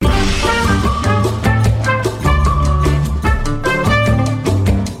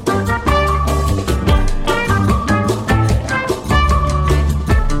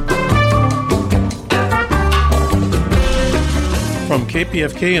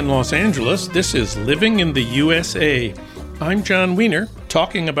KPFK in Los Angeles. This is Living in the USA. I'm John Wiener,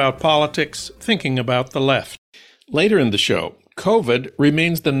 talking about politics, thinking about the left. Later in the show, COVID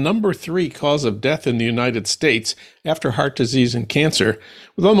remains the number 3 cause of death in the United States after heart disease and cancer,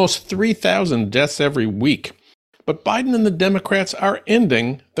 with almost 3,000 deaths every week. But Biden and the Democrats are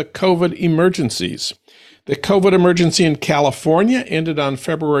ending the COVID emergencies. The COVID emergency in California ended on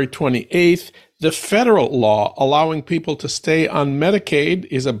February 28th. The federal law allowing people to stay on Medicaid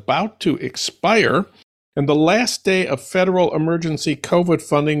is about to expire, and the last day of federal emergency COVID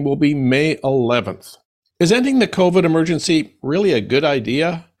funding will be May 11th. Is ending the COVID emergency really a good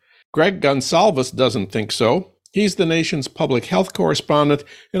idea? Greg Gonsalves doesn't think so. He's the nation's public health correspondent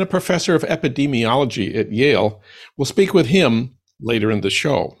and a professor of epidemiology at Yale. We'll speak with him later in the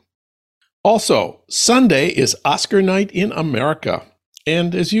show. Also, Sunday is Oscar night in America.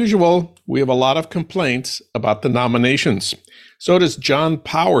 And as usual, we have a lot of complaints about the nominations. So does John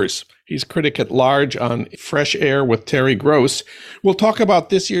Powers. He's critic at large on Fresh Air with Terry Gross. We'll talk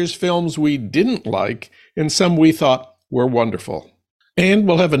about this year's films we didn't like and some we thought were wonderful. And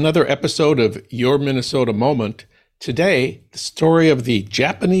we'll have another episode of Your Minnesota Moment. Today, the story of the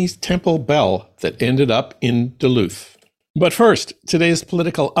Japanese temple bell that ended up in Duluth. But first, today's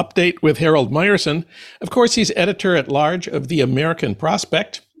political update with Harold Meyerson. Of course, he's editor-at-large of The American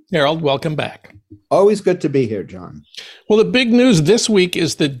Prospect. Harold, welcome back. Always good to be here, John. Well, the big news this week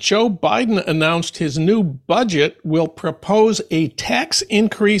is that Joe Biden announced his new budget will propose a tax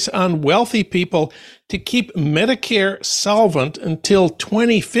increase on wealthy people to keep Medicare solvent until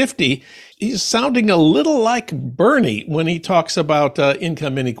 2050. He's sounding a little like Bernie when he talks about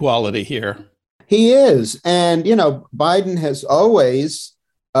income inequality here. He is. And, Biden has always,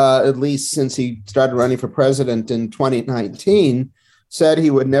 at least since he started running for president in 2019, said he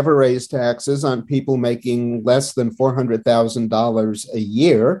would never raise taxes on people making less than $400,000 a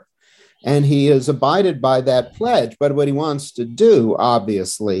year. And he has abided by that pledge. But what he wants to do,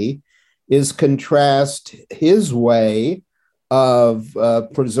 obviously, is contrast his way of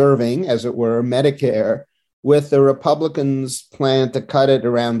preserving, as it were, Medicare with the Republicans' plan to cut it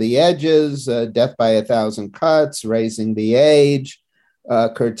around the edges, death by 1,000 cuts, raising the age,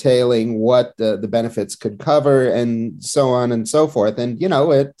 curtailing what the benefits could cover, and so on and so forth. And,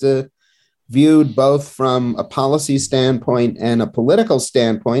 it viewed both from a policy standpoint and a political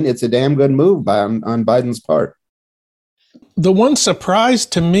standpoint, it's a damn good move on Biden's part. The one surprise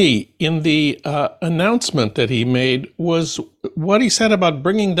to me in the announcement that he made was what he said about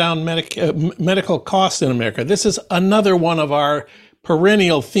bringing down medical costs in America. This is another one of our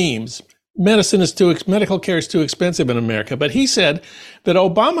perennial themes. Medical care is too expensive in America. But he said that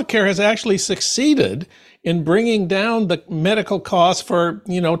Obamacare has actually succeeded in bringing down the medical costs for,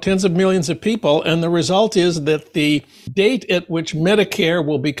 tens of millions of people. And the result is that the date at which Medicare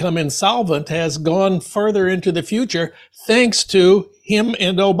will become insolvent has gone further into the future, thanks to him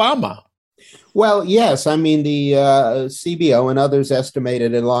and Obama. Well, yes. I mean, the CBO and others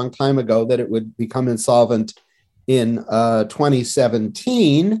estimated a long time ago that it would become insolvent in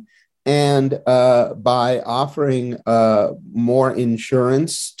 2017. And by offering more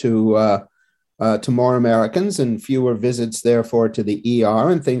insurance to more Americans and fewer visits, therefore, to the ER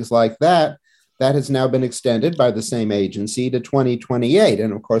and things like that, that has now been extended by the same agency to 2028.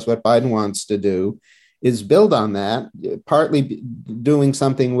 And of course, what Biden wants to do is build on that, partly doing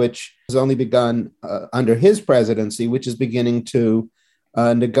something which has only begun under his presidency, which is beginning to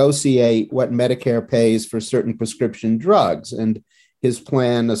negotiate what Medicare pays for certain prescription drugs. And his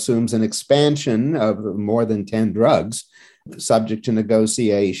plan assumes an expansion of more than 10 drugs, subject to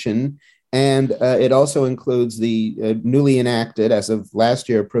negotiation. And it also includes the newly enacted, as of last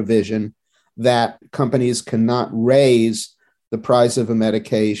year, provision that companies cannot raise the price of a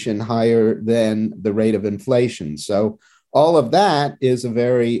medication higher than the rate of inflation. So all of that is a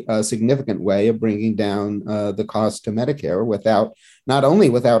very significant way of bringing down the cost to Medicare not only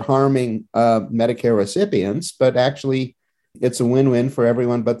without harming Medicare recipients, but actually it's a win-win for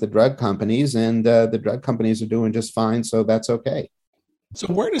everyone but the drug companies, and the drug companies are doing just fine, so that's okay. So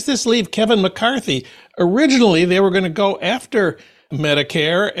where does this leave Kevin McCarthy? Originally, they were going to go after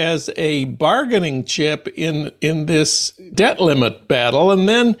Medicare as a bargaining chip in this debt limit battle, and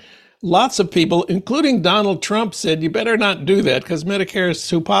then lots of people, including Donald Trump, said, you better not do that because Medicare is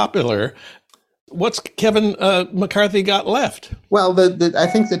too popular. What's Kevin McCarthy got left? Well, I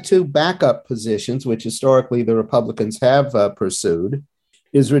think the two backup positions, which historically the Republicans have pursued,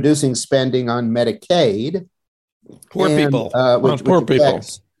 is reducing spending on Medicaid. Poor people. Which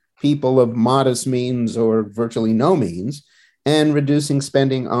affects people of modest means or virtually no means, and reducing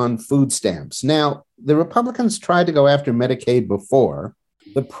spending on food stamps. Now, the Republicans tried to go after Medicaid before,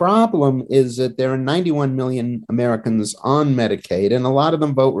 The problem is that there are 91 million Americans on Medicaid, and a lot of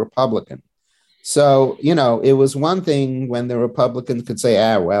them vote Republican. So, it was one thing when the Republicans could say,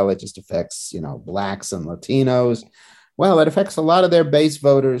 well, it just affects, blacks and Latinos. Well, it affects a lot of their base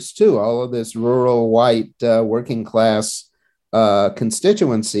voters, too. All of this rural, white, working class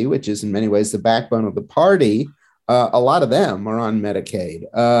constituency, which is in many ways the backbone of the party, a lot of them are on Medicaid.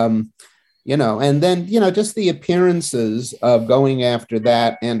 And then, just the appearances of going after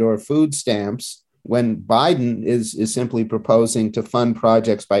that and or food stamps when Biden is simply proposing to fund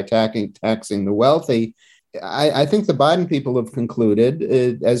projects by taxing the wealthy. I think the Biden people have concluded,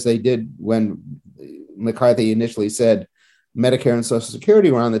 as they did when McCarthy initially said Medicare and Social Security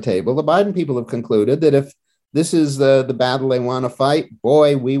were on the table, the Biden people have concluded that if this is the battle they want to fight,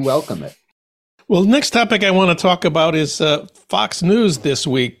 boy, we welcome it. Well, next topic I want to talk about is Fox News this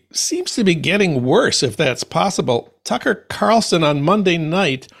week. Seems to be getting worse, if that's possible. Tucker Carlson on Monday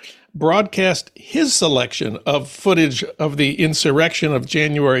night broadcast his selection of footage of the insurrection of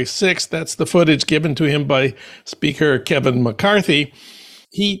January 6th. That's the footage given to him by Speaker Kevin McCarthy.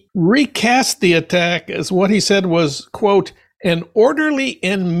 He recast the attack as what he said was, quote, an orderly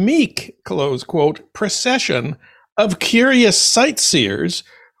and meek, close quote, procession of curious sightseers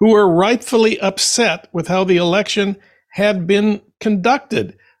who were rightfully upset with how the election had been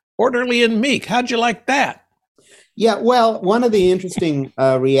conducted. Orderly and meek. How'd you like that? Yeah, well, one of the interesting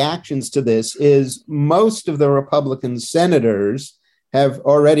reactions to this is most of the Republican senators have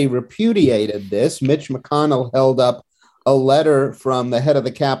already repudiated this. Mitch McConnell held up a letter from the head of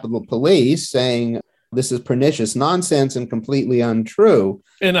the Capitol Police saying this is pernicious nonsense and completely untrue.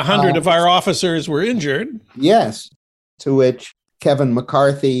 And 100 of our officers were injured. Yes, to which Kevin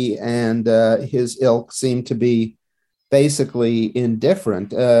McCarthy and his ilk seem to be basically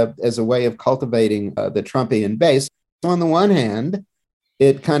indifferent as a way of cultivating the Trumpian base. So on the one hand,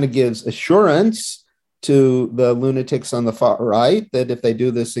 it kind of gives assurance to the lunatics on the far right that if they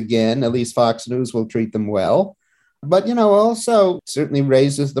do this again, at least Fox News will treat them well. But, also certainly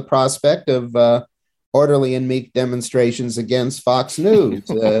raises the prospect of orderly and meek demonstrations against Fox News.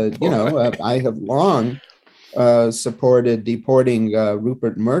 I have long supported deporting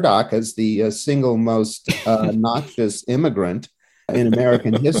Rupert Murdoch as the single most noxious immigrant in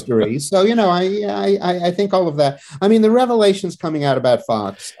American history. So, I think all of that. I mean, the revelations coming out about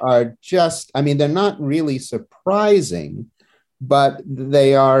Fox are just, they're not really surprising, but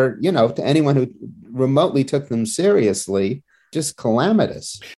they are, to anyone who remotely took them seriously, just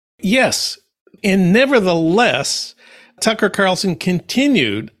calamitous. Yes. And nevertheless, Tucker Carlson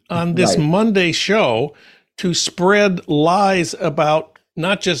continued on this Monday show to spread lies about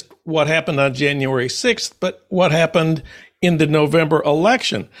not just what happened on January 6th, but what happened in the November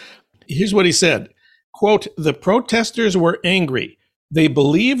election. Here's what he said, quote, the protesters were angry. They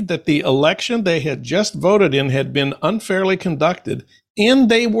believed that the election they had just voted in had been unfairly conducted, and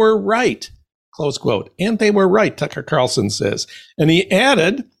they were right, close quote. And they were right, Tucker Carlson says. And he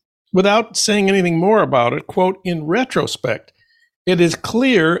added, without saying anything more about it, quote, in retrospect, it is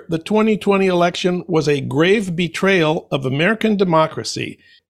clear the 2020 election was a grave betrayal of American democracy.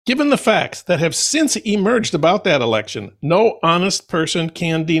 Given the facts that have since emerged about that election, no honest person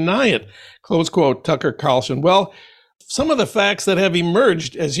can deny it, close quote, Tucker Carlson. Well, some of the facts that have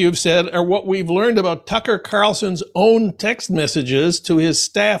emerged, as you've said, are what we've learned about Tucker Carlson's own text messages to his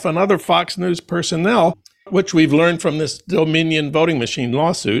staff and other Fox News personnel, which we've learned from this Dominion voting machine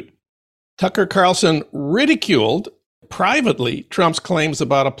lawsuit. Tucker Carlson ridiculed privately Trump's claims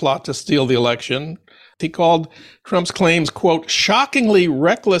about a plot to steal the election. He called Trump's claims, quote, shockingly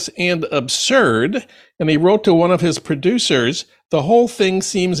reckless and absurd. And he wrote to one of his producers, the whole thing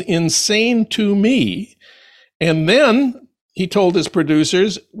seems insane to me. And then he told his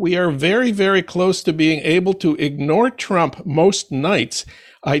producers, we are very, very close to being able to ignore Trump most nights.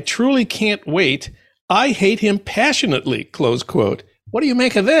 I truly can't wait. I hate him passionately, close quote. What do you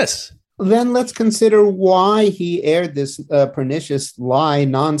make of this? Then let's consider why he aired this pernicious lie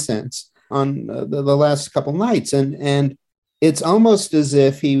nonsense on the last couple nights. And it's almost as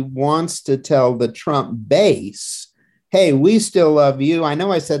if he wants to tell the Trump base, hey, we still love you. I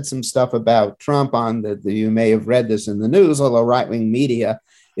know I said some stuff about Trump on you may have read this in the news, although right-wing media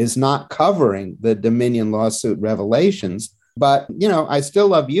is not covering the Dominion lawsuit revelations. But, I still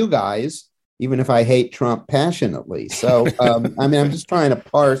love you guys, even if I hate Trump passionately. So, I'm just trying to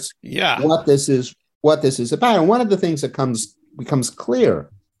parse what this is about. And one of the things that becomes clear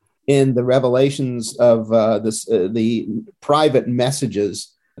in the revelations of the private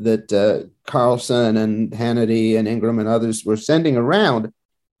messages that Carlson and Hannity and Ingram and others were sending around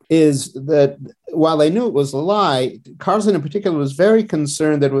is that while they knew it was a lie, Carlson in particular was very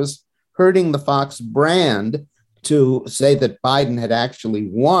concerned that it was hurting the Fox brand to say that Biden had actually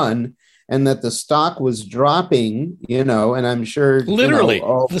won and that the stock was dropping, and I'm sure literally,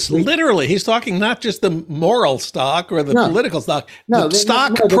 literally, he's talking not just the moral stock or the political stock, the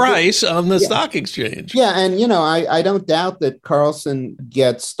stock price on the stock exchange. Yeah, and I don't doubt that Carlson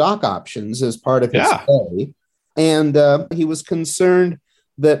gets stock options as part of his pay, and he was concerned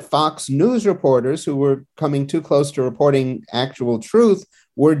that Fox News reporters who were coming too close to reporting actual truth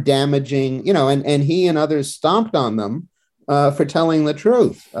were damaging, and he and others stomped on them for telling the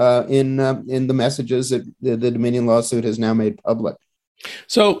truth in the messages that the Dominion lawsuit has now made public.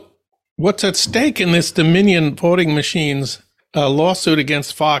 So what's at stake in this Dominion voting machines lawsuit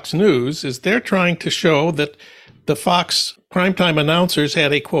against Fox News is they're trying to show that the Fox primetime announcers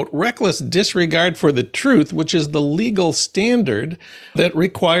had a, quote, reckless disregard for the truth, which is the legal standard that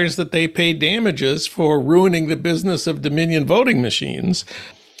requires that they pay damages for ruining the business of Dominion voting machines.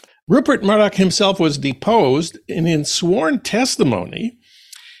 Rupert Murdoch himself was deposed, and in sworn testimony,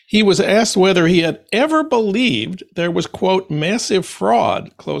 he was asked whether he had ever believed there was, quote, massive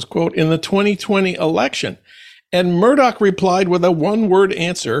fraud, close quote, in the 2020 election. And Murdoch replied with a one-word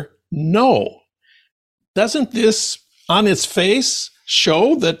answer, no. Doesn't this, on its face,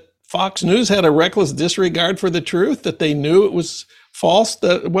 show that Fox News had a reckless disregard for the truth, that they knew it was false,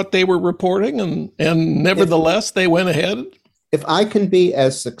 what they were reporting, and nevertheless, they went ahead? If I can be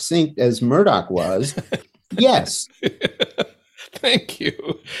as succinct as Murdoch was, yes. Thank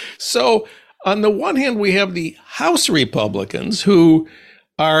you. So on the one hand, we have the House Republicans who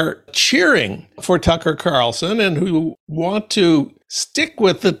are cheering for Tucker Carlson and who want to stick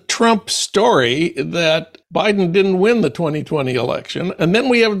with the Trump story that Biden didn't win the 2020 election. And then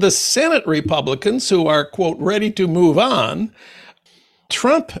we have the Senate Republicans who are, quote, ready to move on.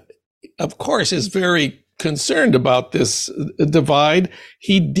 Trump, of course, is very concerned about this divide.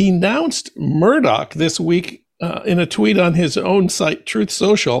 He denounced Murdoch this week in a tweet on his own site, Truth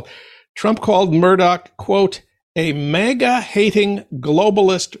Social. Trump called Murdoch, quote, a MAGA-hating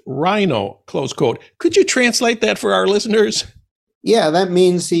globalist rhino, close quote. Could you translate that for our listeners? Yeah, that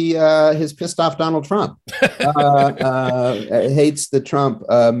means he has pissed off Donald Trump. Hates the Trump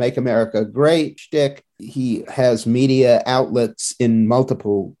Make America Great shtick. He has media outlets in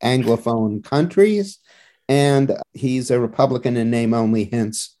multiple Anglophone countries. And he's a Republican in name only,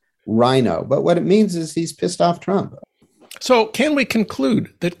 hence rhino. But what it means is he's pissed off Trump. So can we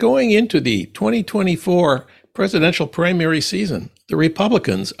conclude that going into the 2024 presidential primary season, the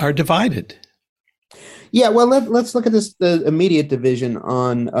Republicans are divided? Yeah, well, let's look at the immediate division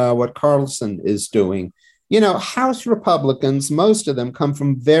on what Carlson is doing. House Republicans, most of them come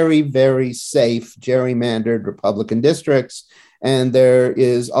from very, very safe gerrymandered Republican districts. And there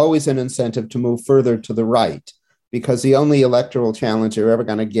is always an incentive to move further to the right because the only electoral challenge they're ever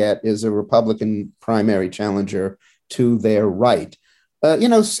going to get is a Republican primary challenger to their right.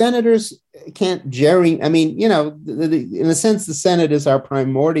 Senators can't in a sense, the Senate is our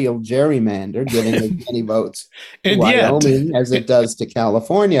primordial gerrymander, giving as many votes to Wyoming as it does to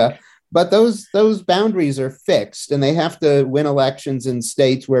California. But those boundaries are fixed, and they have to win elections in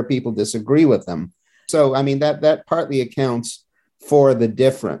states where people disagree with them. So, that partly accounts for the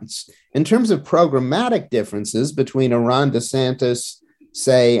difference. In terms of programmatic differences between a Ron DeSantis,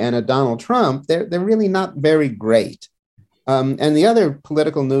 say, and a Donald Trump, they're really not very great. And the other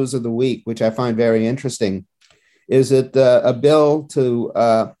political news of the week, which I find very interesting, is that a bill to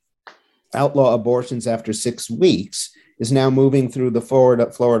outlaw abortions after 6 weeks is now moving through the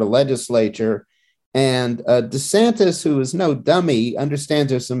Florida legislature. And DeSantis, who is no dummy, understands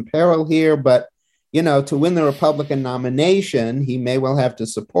there's some peril here, but to win the Republican nomination, he may well have to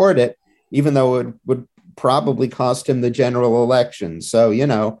support it, even though it would probably cost him the general election. So,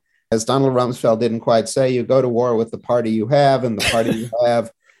 as Donald Rumsfeld didn't quite say, you go to war with the party you have, and the party you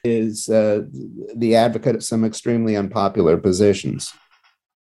have is the advocate of some extremely unpopular positions.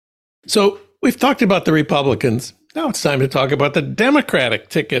 So we've talked about the Republicans. Now it's time to talk about the Democratic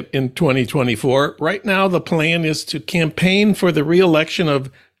ticket in 2024. Right now, the plan is to campaign for the re-election of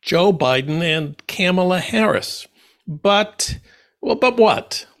Joe Biden and Kamala Harris. But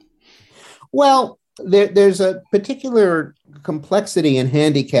what? Well, there's a particular complexity and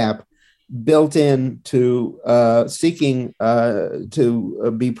handicap built into seeking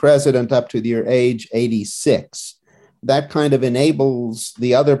to be president up to your age 86. That kind of enables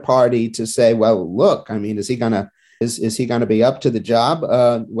the other party to say, well, look, is he gonna be up to the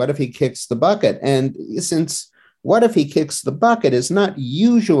job? What if he kicks the bucket? And since what if he kicks the bucket is not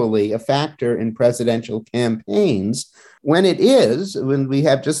usually a factor in presidential campaigns. When it is, when we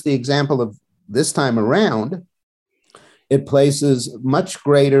have just the example of this time around, it places much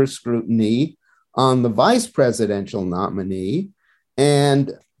greater scrutiny on the vice presidential nominee.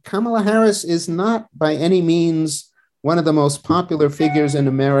 And Kamala Harris is not by any means one of the most popular figures in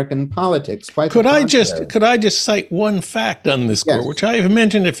American politics. Could I just cite one fact on this score, which I have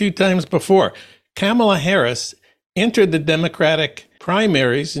mentioned a few times before? Kamala Harris entered the Democratic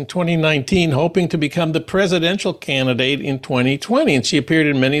primaries in 2019, hoping to become the presidential candidate in 2020. And she appeared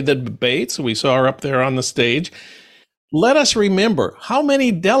in many of the debates. We saw her up there on the stage. Let us remember, how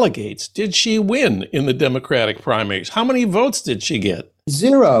many delegates did she win in the Democratic primaries? How many votes did she get?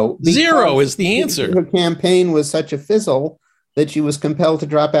 Zero. Zero is the answer. Her campaign was such a fizzle that she was compelled to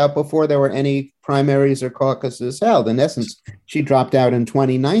drop out before there were any primaries or caucuses held. In essence, she dropped out in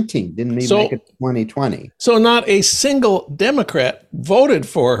 2019, didn't even make it to 2020. So not a single Democrat voted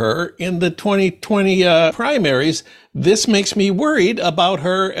for her in the 2020 primaries. This makes me worried about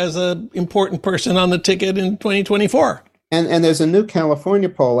her as an important person on the ticket in 2024. And there's a new California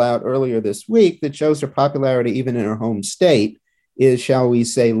poll out earlier this week that shows her popularity, even in her home state, is, shall we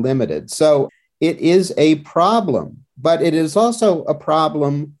say, limited. So it is a problem, but it is also a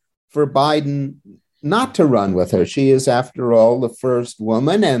problem for Biden not to run with her. She is, after all, the first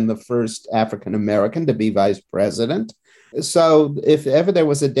woman and the first African-American to be vice president. So if ever there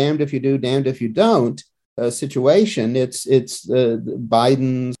was a damned if you do, damned if you don't situation, it's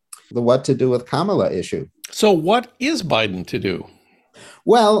Biden's the what to do with Kamala issue. So what is Biden to do?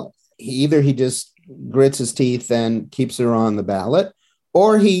 Well, either he just grits his teeth and keeps her on the ballot,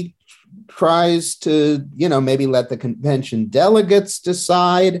 or he tries to, maybe let the convention delegates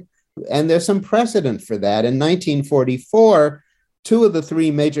decide. And there's some precedent for that. In 1944, two of the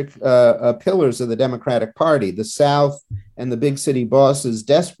three major pillars of the Democratic Party, the South and the big city bosses,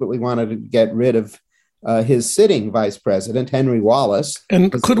 desperately wanted to get rid of his sitting vice president, Henry Wallace.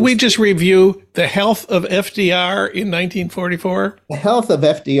 And could we just review the health of FDR in 1944? The health of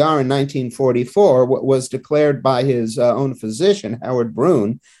FDR in 1944 was declared by his own physician, Howard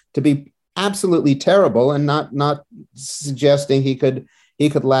Brune, to be absolutely terrible, and not suggesting he could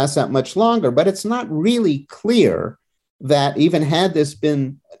last that much longer. But it's not really clear that even had this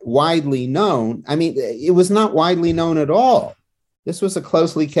been widely known, it was not widely known at all. This was a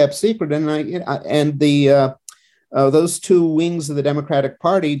closely kept secret, and those two wings of the Democratic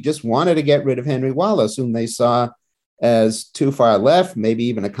Party just wanted to get rid of Henry Wallace, whom they saw as too far left, maybe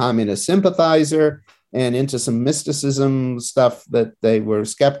even a communist sympathizer, and into some mysticism stuff that they were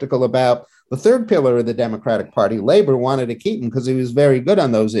skeptical about. The third pillar of the Democratic Party, Labor, wanted to keep him because he was very good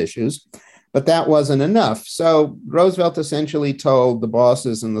on those issues, but that wasn't enough. So Roosevelt essentially told the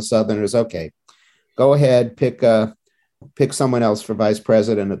bosses and the Southerners, okay, go ahead, pick someone else for vice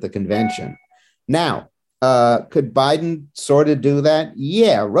president at the convention. Now, could Biden sort of do that?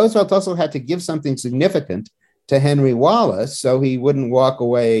 Yeah. Roosevelt also had to give something significant to Henry Wallace so he wouldn't walk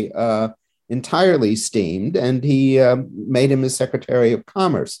away entirely steamed, and he made him his Secretary of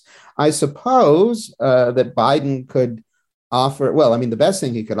Commerce. I suppose that Biden could offer, the best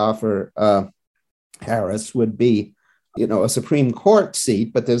thing he could offer Harris would be, a Supreme Court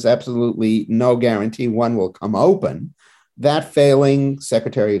seat, but there's absolutely no guarantee one will come open. That failing,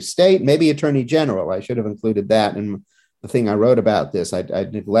 Secretary of State, maybe Attorney General. I should have included that in the thing I wrote about this. I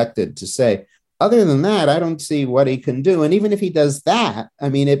neglected to say. Other than that, I don't see what he can do. And even if he does that,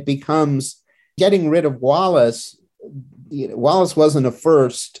 it becomes getting rid of Wallace. Wallace wasn't a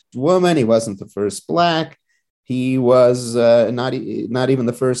first woman. He wasn't the first Black. He was not even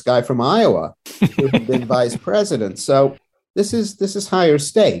the first guy from Iowa who had been vice president. So this is higher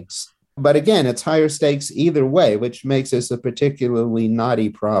stakes. But again, it's higher stakes either way, which makes this a particularly knotty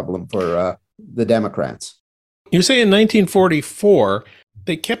problem for the Democrats. You say in 1944,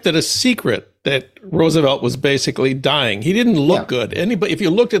 they kept it a secret that Roosevelt was basically dying. He didn't look good. If you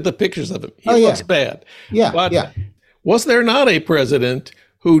looked at the pictures of him, he looks bad. But was there not a president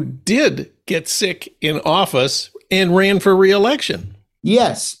who did get sick in office and ran for re-election?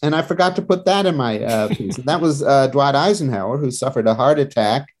 Yes, and I forgot to put that in my piece. And that was Dwight Eisenhower, who suffered a heart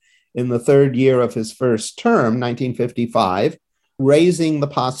attack in the third year of his first term, 1955, raising the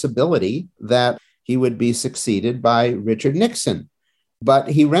possibility that he would be succeeded by Richard Nixon. But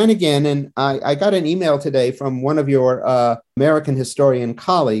he ran again, and I got an email today from one of your American historian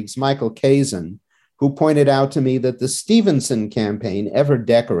colleagues, Michael Kazin, who pointed out to me that the Stevenson campaign, ever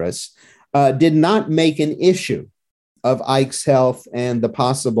decorous, did not make an issue of Ike's health and the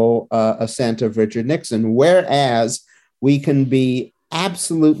possible ascent of Richard Nixon, whereas we can be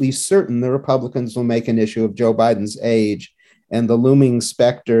absolutely certain the Republicans will make an issue of Joe Biden's age and the looming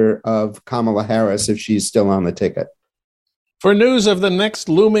specter of Kamala Harris if she's still on the ticket. For news of the next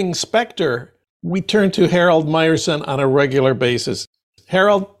looming specter, we turn to Harold Meyerson on a regular basis.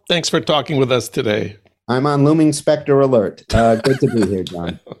 Harold, thanks for talking with us today. I'm on looming specter alert. Good to be here,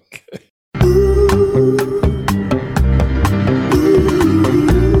 John. Okay.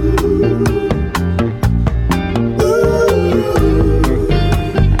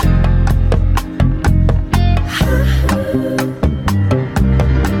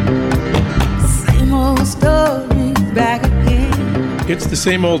 It's the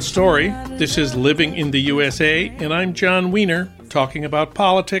same old story. This is Living in the USA, and I'm John Wiener, talking about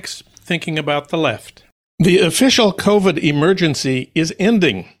politics, thinking about the left. The official COVID emergency is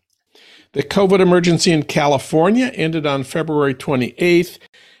ending. The COVID emergency in California ended on February 28th,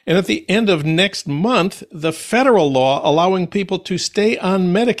 and at the end of next month, the federal law allowing people to stay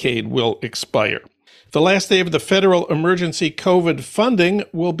on Medicaid will expire. The last day of the federal emergency COVID funding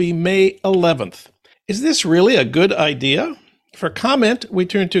will be May 11th. Is this really a good idea? For comment, we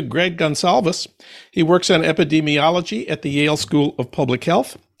turn to Greg Gonsalves. He works on epidemiology at the Yale School of Public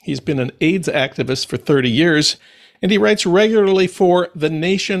Health. He's been an AIDS activist for 30 years, and he writes regularly for The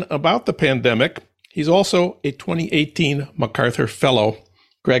Nation about the pandemic. He's also a 2018 MacArthur Fellow.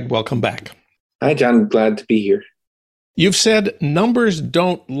 Greg, welcome back. Hi, John. Glad to be here. You've said numbers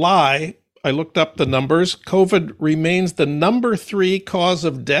don't lie. I looked up the numbers. COVID remains the number 3 cause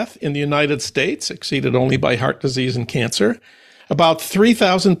of death in the United States, exceeded only by heart disease and cancer. About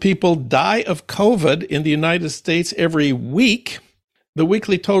 3,000 people die of COVID in the United States every week. The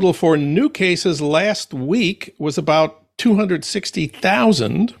weekly total for new cases last week was about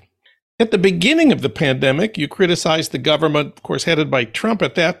 260,000. At the beginning of the pandemic, you criticized the government, of course, headed by Trump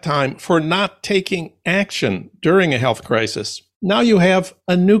at that time, for not taking action during a health crisis. Now you have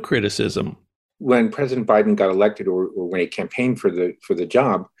a new criticism. When President Biden got elected, or when he campaigned for the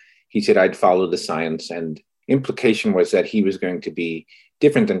job, he said, "I'd follow the science." And implication was that he was going to be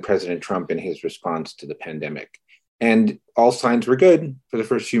different than President Trump in his response to the pandemic. And all signs were good for the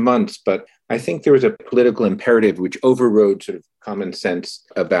first few months, but I think there was a political imperative which overrode sort of common sense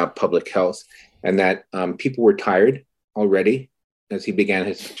about public health, and that people were tired already as he began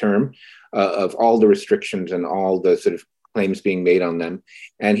his term of all the restrictions and all the sort of claims being made on them.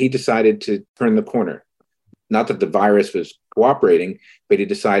 And he decided to turn the corner. Not that the virus was cooperating, but he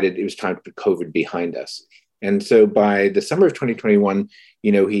decided it was time to put COVID behind us. And so by the summer of 2021,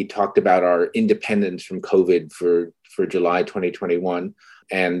 he talked about our independence from COVID for July 2021.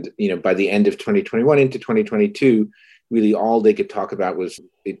 And, by the end of 2021 into 2022, really all they could talk about was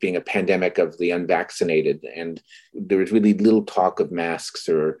it being a pandemic of the unvaccinated. And there was really little talk of masks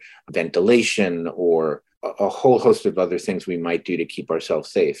or ventilation or a whole host of other things we might do to keep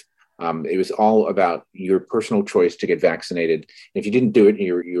ourselves safe. It was all about your personal choice to get vaccinated. If you didn't do it,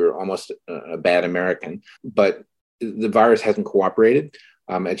 you're almost a bad American. But the virus hasn't cooperated.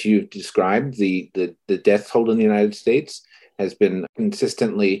 As you described, the death toll in the United States has been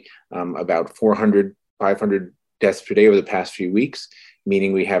consistently about 400, 500 deaths per day over the past few weeks,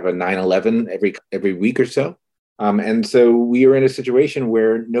 meaning we have a 9/11 every week or so. And so we are in a situation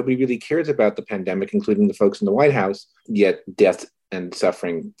where nobody really cares about the pandemic, including the folks in the White House, yet death and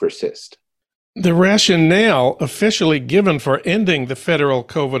suffering persist. The rationale officially given for ending the federal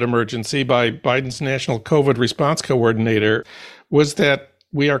COVID emergency by Biden's National COVID Response Coordinator was that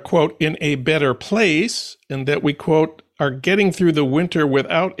we are, quote, in a better place, and that we, quote, are getting through the winter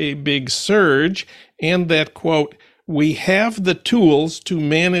without a big surge, and that, quote, we have the tools to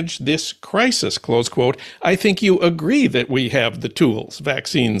manage this crisis, close quote. I think you agree that we have the tools,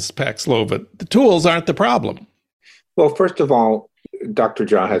 vaccines, Paxlovid. The tools aren't the problem. Well, first of all, Dr.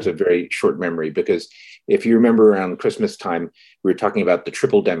 Jha has a very short memory, because if you remember around Christmas time, we were talking about the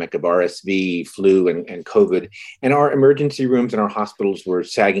triple-demic of RSV, flu, and COVID, and our emergency rooms and our hospitals were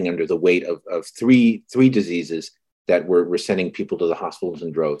sagging under the weight of three diseases that were sending people to the hospitals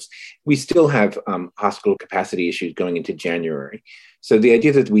in droves. We still have hospital capacity issues going into January. So the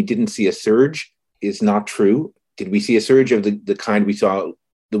idea that we didn't see a surge is not true. Did we see a surge of the kind we saw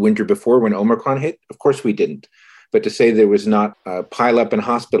the winter before when Omicron hit? Of course we didn't. But to say there was not a pileup in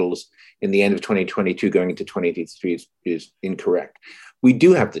hospitals in the end of 2022 going into 2023 is incorrect. We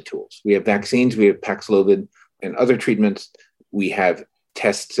do have the tools. We have vaccines, we have Paxlovid and other treatments. We have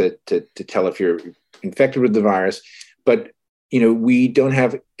tests to tell if you're infected with the virus, but we don't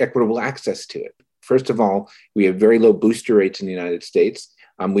have equitable access to it. First of all, we have very low booster rates in the United States.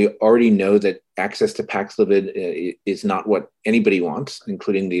 We already know that access to Paxlovid is not what anybody wants,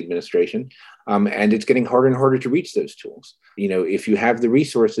 including the administration. And it's getting harder and harder to reach those tools. If you have the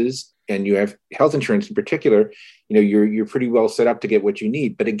resources and you have health insurance in particular, you're pretty well set up to get what you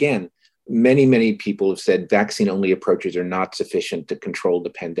need. But again, many people have said vaccine-only approaches are not sufficient to control the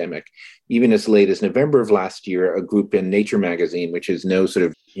pandemic. Even as late as November of last year, a group in Nature magazine, which is no sort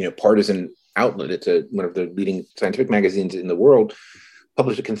of partisan outlet, it's one of the leading scientific magazines in the world,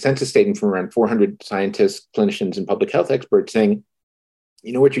 published a consensus statement from around 400 scientists, clinicians, and public health experts saying,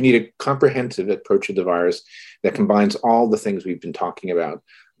 you need a comprehensive approach to the virus that combines all the things we've been talking about: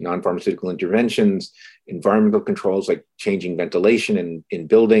 non-pharmaceutical interventions, environmental controls like changing ventilation in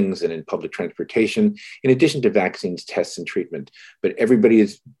buildings and in public transportation, in addition to vaccines, tests, and treatment. But everybody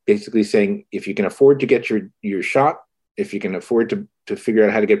is basically saying, if you can afford to get your shot, if you can afford to figure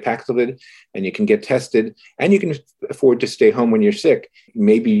out how to get Paxlovid, and you can get tested, and you can afford to stay home when you're sick,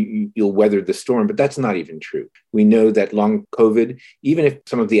 maybe you'll weather the storm. But that's not even true. We know that long COVID, even if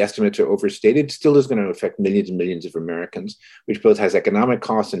some of the estimates are overstated, still is going to affect millions and millions of Americans, which both has economic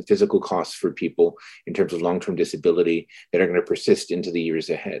costs and physical costs for people in terms of long-term disability that are going to persist into the years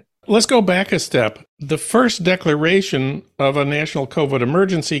ahead. Let's go back a step. The first declaration of a national COVID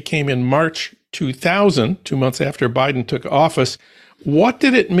emergency came in March 2000, 2 months after Biden took office. What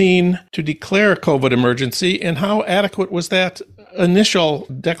did it mean to declare a COVID emergency, and how adequate was that initial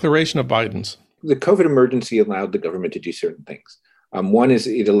declaration of Biden's? The COVID emergency allowed the government to do certain things. One is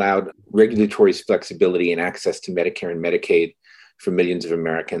it allowed regulatory flexibility and access to Medicare and Medicaid for millions of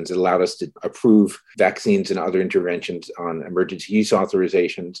Americans. It allowed us to approve vaccines and other interventions on emergency use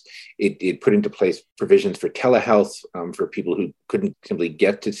authorizations. It put into place provisions for telehealth for people who couldn't simply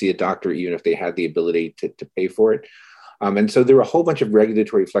get to see a doctor, even if they had the ability to pay for it. And so there were a whole bunch of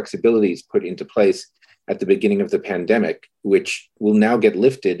regulatory flexibilities put into place at the beginning of the pandemic, which will now get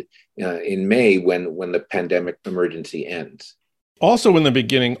lifted in May when the pandemic emergency ends. Also in the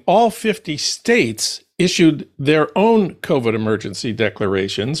beginning, all 50 states issued their own COVID emergency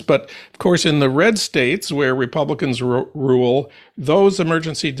declarations. But of course, in the red states where Republicans rule, those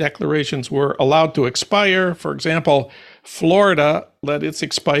emergency declarations were allowed to expire. For example, Florida let its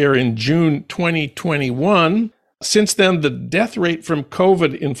expire in June 2021. Since then, the death rate from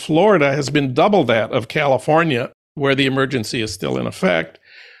COVID in Florida has been double that of California, where the emergency is still in effect.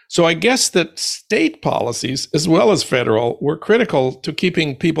 So I guess that state policies, as well as federal, were critical to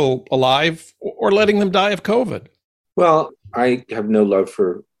keeping people alive or letting them die of COVID. Well, I have no love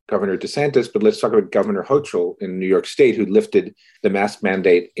for Governor DeSantis, but let's talk about Governor Hochul in New York State, who lifted the mask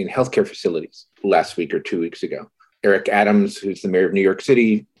mandate in healthcare facilities last week or 2 weeks ago. Eric Adams, who's the mayor of New York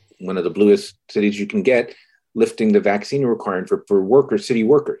City, one of the bluest cities you can get, lifting the vaccine requirement for city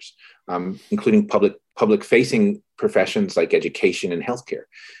workers, including public-facing professions like education and healthcare.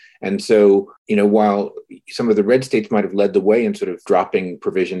 And so, while some of the red states might have led the way in sort of dropping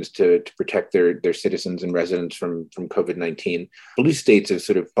provisions to protect their citizens and residents from COVID-19, blue states have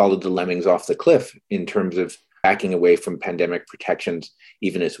sort of followed the lemmings off the cliff in terms of backing away from pandemic protections,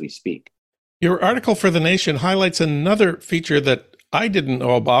 even as we speak. Your article for The Nation highlights another feature that I didn't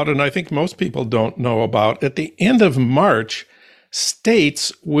know about, and I think most people don't know about. At the end of March,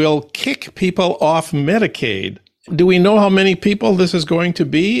 states will kick people off Medicaid. Do we know how many people this is going to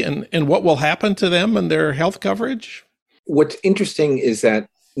be and what will happen to them and their health coverage? What's interesting is that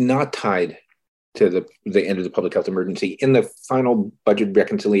not tied to the end of the public health emergency, in the final budget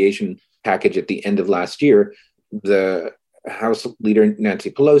reconciliation package at the end of last year, the House leader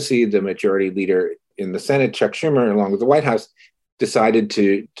Nancy Pelosi, the majority leader in the Senate, Chuck Schumer, along with the White House, decided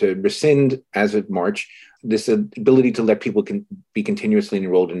to rescind, as of March, this ability to let people be continuously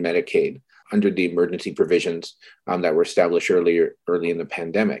enrolled in Medicaid under the emergency provisions that were established early in the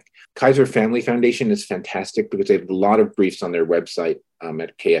pandemic. Kaiser Family Foundation is fantastic because they have a lot of briefs on their website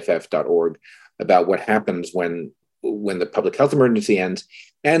at kff.org about what happens when the public health emergency ends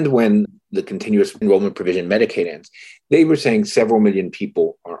and when the continuous enrollment provision Medicaid ends. They were saying several million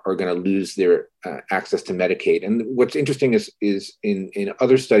people are going to lose their access to Medicaid. And what's interesting is in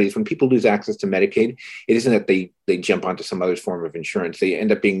other studies, when people lose access to Medicaid, it isn't that they jump onto some other form of insurance. They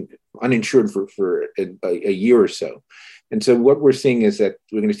end up being uninsured for a year or so. And so what we're seeing is that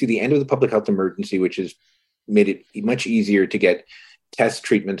we're going to see the end of the public health emergency, which has made it much easier to get tests,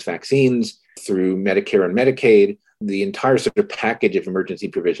 treatments, vaccines through Medicare and Medicaid. The entire sort of package of emergency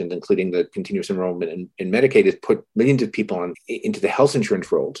provisions, including the continuous enrollment in Medicaid, has put millions of people into the health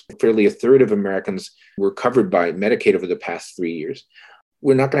insurance rolls. Fairly a third of Americans were covered by Medicaid over the past 3 years.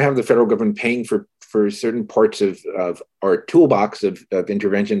 We're not going to have the federal government paying for certain parts of our toolbox of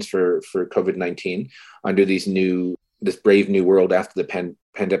interventions for COVID-19 under this brave new world after the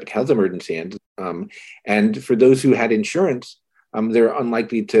pandemic health emergency ends. And for those who had insurance, they're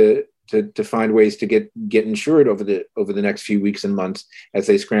unlikely to find ways to get insured over the next few weeks and months as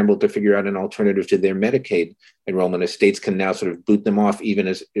they scramble to figure out an alternative to their Medicaid enrollment, as states can now sort of boot them off even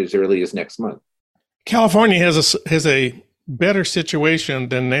as early as next month. California has a better situation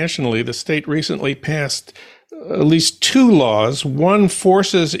than nationally. The state recently passed at least 2 laws. One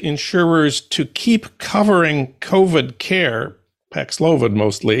forces insurers to keep covering COVID care, Paxlovid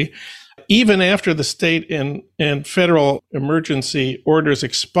mostly, even after the state and federal emergency orders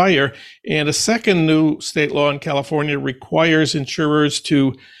expire. And a second new state law in California requires insurers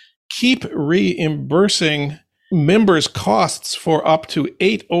to keep reimbursing members' costs for up to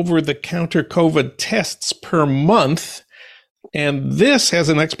 8 over-the-counter COVID tests per month. And this has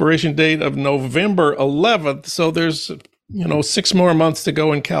an expiration date of November 11th. So there's, 6 more months to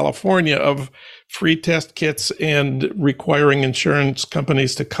go in California of free test kits and requiring insurance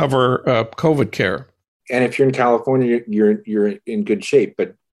companies to cover COVID care. And if you're in California, you're in good shape.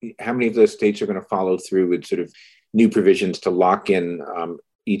 But how many of those states are going to follow through with sort of new provisions to lock in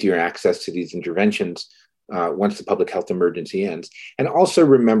easier access to these interventions once the public health emergency ends? And also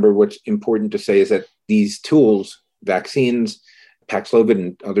remember, what's important to say is that these tools, vaccines, Paxlovid,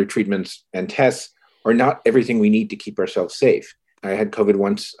 and other treatments and tests are not everything we need to keep ourselves safe. I had COVID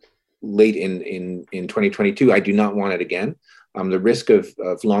once late in 2022. I do not want it again. The risk of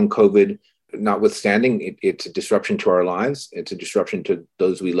long COVID notwithstanding, it's a disruption to our lives. It's a disruption to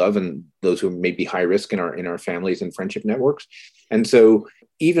those we love and those who may be high risk in our families and friendship networks. And so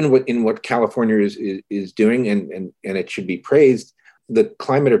even in what California is doing, and it should be praised, the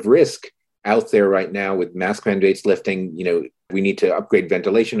climate of risk out there right now with mask mandates lifting, we need to upgrade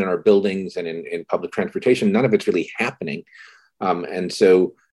ventilation in our buildings and in public transportation. None of it's really happening. And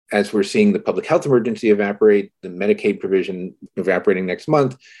so as we're seeing the public health emergency evaporate, the Medicaid provision evaporating next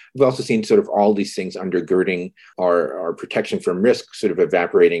month, we've also seen sort of all these things undergirding our protection from risk sort of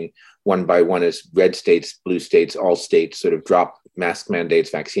evaporating one by one as red states, blue states, all states sort of drop mask mandates,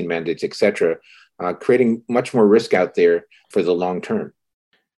 vaccine mandates, et cetera, creating much more risk out there for the long term.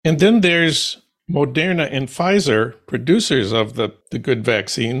 And then there's Moderna and Pfizer, producers of the good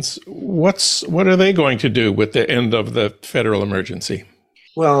vaccines. What are they going to do with the end of the federal emergency?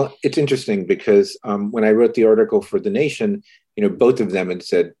 Well, it's interesting because when I wrote the article for The Nation, both of them had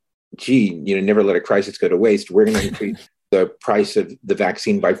said, gee, never let a crisis go to waste. We're going to increase the price of the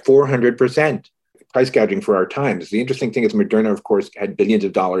vaccine by 400%, price gouging for our times. The interesting thing is Moderna, of course, had billions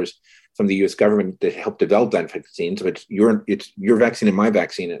of dollars from the U.S. government to help develop that vaccine. So it's your vaccine and my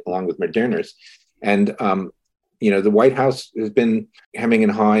vaccine along with Moderna's. And, the White House has been hemming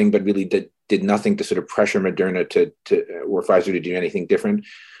and hawing, but really did nothing to sort of pressure Moderna or Pfizer to do anything different.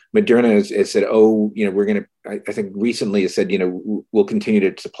 Moderna has said, we're going to, I think recently has said, we'll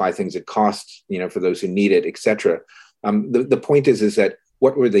continue to supply things at cost, for those who need it, et cetera. The point is that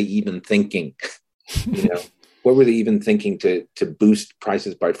what were they even thinking? What were they even thinking to boost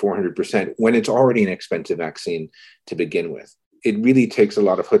prices by 400% when it's already an expensive vaccine to begin with? It really takes a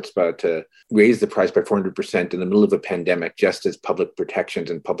lot of chutzpah to raise the price by 400% in the middle of a pandemic, just as public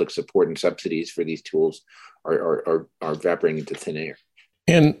protections and public support and subsidies for these tools are evaporating into thin air.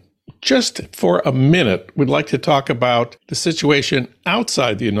 And just for a minute, we'd like to talk about the situation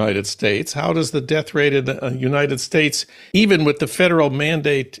outside the United States. How does the death rate in the United States, even with the federal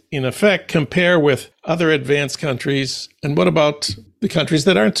mandate in effect, compare with other advanced countries? And what about the countries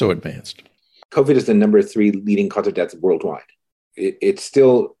that aren't so advanced? COVID is the number 3 leading cause of death worldwide. It's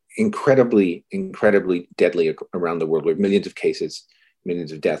still incredibly, incredibly deadly around the world with millions of cases,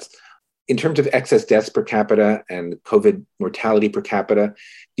 millions of deaths. In terms of excess deaths per capita and COVID mortality per capita,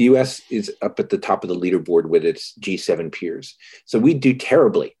 the US is up at the top of the leaderboard with its G7 peers. So we do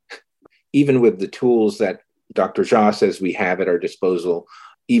terribly, even with the tools that Dr. Jha says we have at our disposal,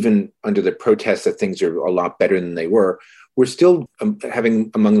 even under the protest that things are a lot better than they were. We're still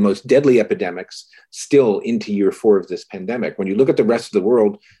having among the most deadly epidemics still into year 4 of this pandemic. When you look at the rest of the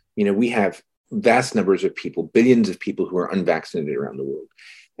world, we have vast numbers of people, billions of people who are unvaccinated around the world.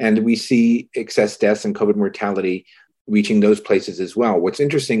 And we see excess deaths and COVID mortality reaching those places as well. What's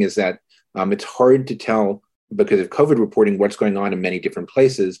interesting is that it's hard to tell because of COVID reporting what's going on in many different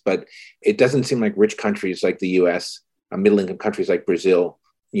places, but it doesn't seem like rich countries like the US, middle-income countries like Brazil,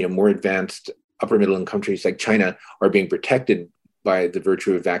 more advanced upper middle-income countries like China are being protected by the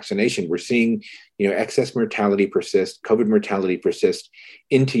virtue of vaccination. We're seeing, excess mortality persist, COVID mortality persist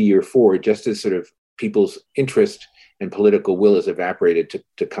into year 4, just as sort of people's interest and political will has evaporated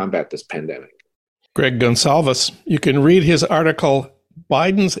to combat this pandemic. Greg Gonsalves, you can read his article,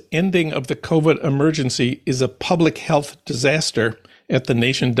 Biden's Ending of the COVID Emergency is a Public Health Disaster, at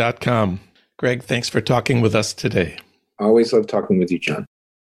thenation.com. Greg, thanks for talking with us today. I always love talking with you, John.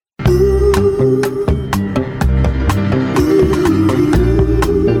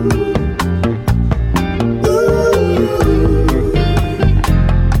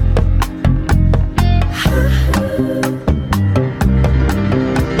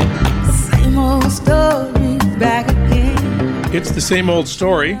 It's the same old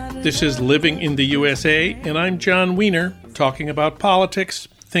story. This is Living in the USA, and I'm John Wiener, talking about politics,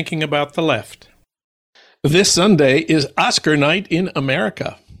 thinking about the left. This Sunday is Oscar night in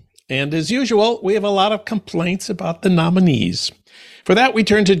America, and as usual, we have a lot of complaints about the nominees. For that, we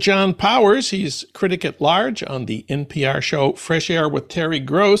turn to John Powers. He's critic at large on the NPR show Fresh Air with Terry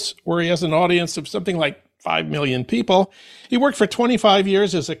Gross, where he has an audience of something like 5 million people. He worked for 25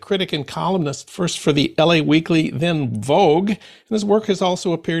 years as a critic and columnist, first for the LA Weekly, then Vogue. And his work has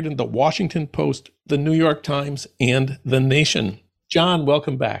also appeared in the Washington Post, the New York Times, and The Nation. John,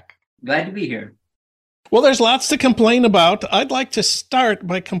 welcome back. Glad to be here. Well, there's lots to complain about. I'd like to start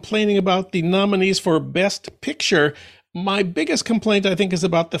by complaining about the nominees for Best Picture. My biggest complaint, I think, is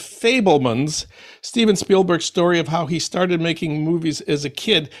about The Fabelmans, Steven Spielberg's story of how he started making movies as a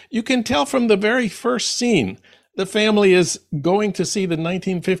kid. You can tell from the very first scene, the family is going to see the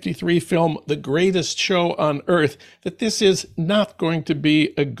 1953 film, The Greatest Show on Earth, that this is not going to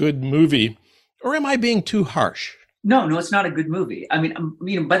be a good movie. Or am I being too harsh? No, it's not a good movie. I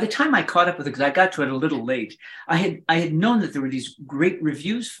mean, by the time I caught up with it, because I got to it a little late, I had known that there were these great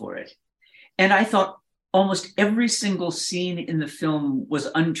reviews for it. And I thought, almost every single scene in the film was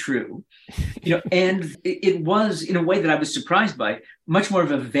untrue, and it was, in a way that I was surprised by, much more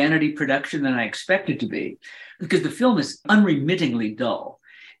of a vanity production than I expected to be, because the film is unremittingly dull.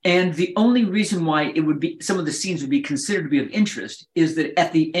 And the only reason why some of the scenes would be considered to be of interest is that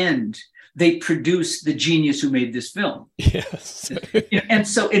at the end, they produce the genius who made this film. Yes. And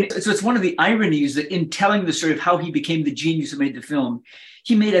so it's one of the ironies that in telling the story of how he became the genius who made the film,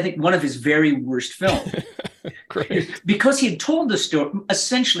 he made, I think, one of his very worst films. Great. Because he had told the story,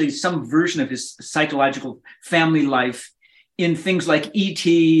 essentially some version of his psychological family life in things like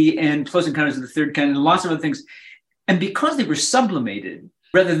E.T. and Close Encounters of the Third Kind and lots of other things. And because they were sublimated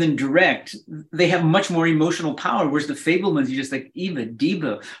rather than direct, they have much more emotional power. Whereas the Fabelmans, you're just like, Eva,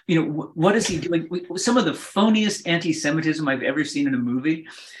 Diva, what is he doing? Some of the phoniest anti-Semitism I've ever seen in a movie.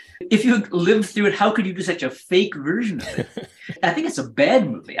 If you lived through it, how could you do such a fake version of it? I think it's a bad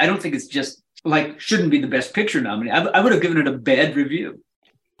movie. I don't think it's just shouldn't be the Best Picture nominee. I would have given it a bad review.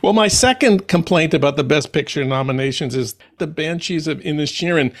 Well, my second complaint about the Best Picture nominations is The Banshees of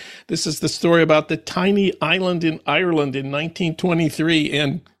Inisherin. This is the story about the tiny island in Ireland in 1923.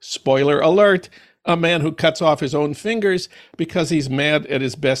 And spoiler alert, a man who cuts off his own fingers because he's mad at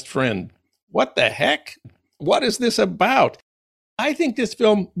his best friend. What the heck? What is this about? I think this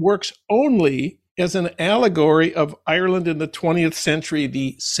film works only as an allegory of Ireland in the 20th century,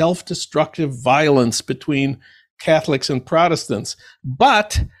 the self-destructive violence between Catholics and Protestants.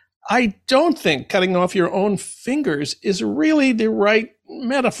 But I don't think cutting off your own fingers is really the right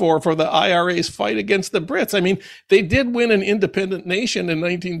metaphor for the IRA's fight against the Brits. I mean, they did win an independent nation in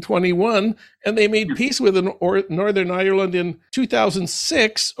 1921, and they made peace with Northern Ireland in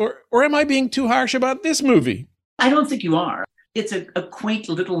 2006. Or am I being too harsh about this movie? I don't think you are. It's a quaint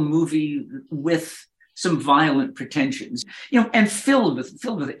little movie with some violent pretensions, and filled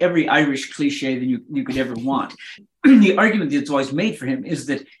with every Irish cliche that you could ever want. The argument that's always made for him is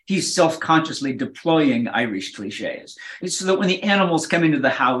that he's self-consciously deploying Irish cliches. It's so that when the animals come into the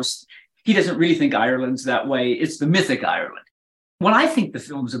house, he doesn't really think Ireland's that way. It's the mythic Ireland. What I think the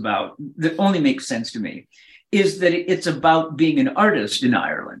film's about, that only makes sense to me, is that it's about being an artist in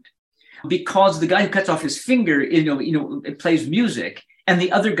Ireland. Because the guy who cuts off his finger, it plays music, and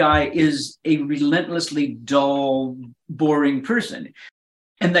the other guy is a relentlessly dull, boring person.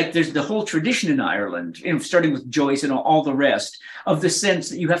 And there's the whole tradition in Ireland, starting with Joyce and all the rest, of the sense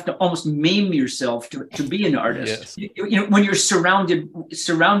that you have to almost maim yourself to be an artist. Yes. When you're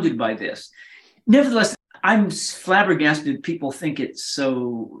surrounded by this. Nevertheless, I'm flabbergasted people think it's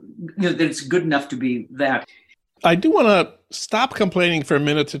so, that it's good enough to be that. I do want to stop complaining for a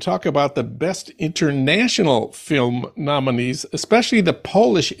minute to talk about the Best International Film nominees, especially the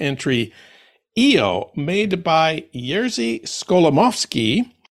Polish entry, EO, made by Jerzy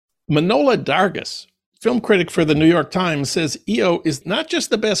Skolimowski. Manola Dargis, film critic for the New York Times, says EO is not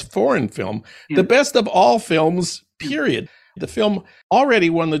just the best foreign film, the best of all films, period. The film already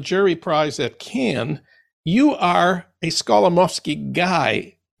won the jury prize at Cannes. You are a Skolimowski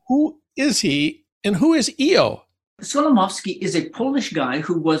guy. Who is he, and who is EO? Skolimowski is a Polish guy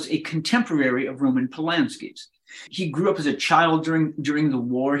who was a contemporary of Roman Polanski's. He grew up as a child during the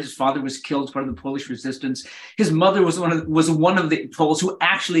war. His father was killed as part of the Polish resistance. His mother was one of the Poles who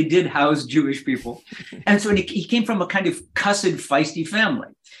actually did house Jewish people. And so he came from a kind of cussed, feisty family.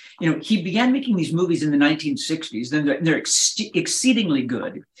 He began making these movies in the 1960s. Then they're exceedingly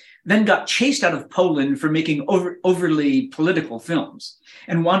good. Then got chased out of Poland for making overly political films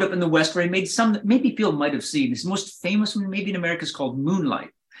and wound up in the West, where he made some that maybe people might have seen. His most famous one, maybe in America, is called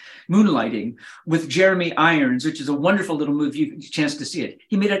Moonlighting, with Jeremy Irons, which is a wonderful little movie. You get a chance to see it.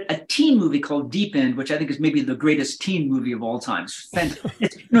 He made a teen movie called Deep End, which I think is maybe the greatest teen movie of all time.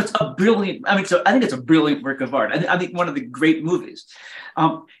 It's a brilliant. I think it's a brilliant work of art. I think one of the great movies.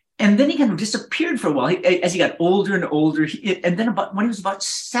 And then he kind of disappeared for a while as he got older and older. And then when he was about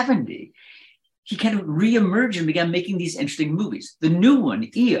 70, he kind of reemerged and began making these interesting movies. The new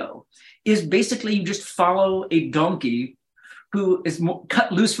one, EO, is basically you just follow a donkey who is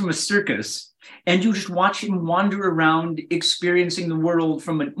cut loose from a circus, and you just watch him wander around experiencing the world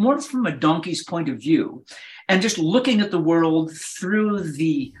more from a donkey's point of view, and just looking at the world through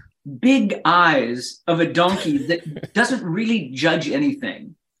the big eyes of a donkey that doesn't really judge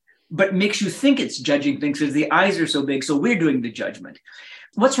anything, but makes you think it's judging things because the eyes are so big, so we're doing the judgment.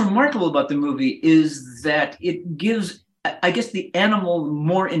 What's remarkable about the movie is that it gives, I guess, the animal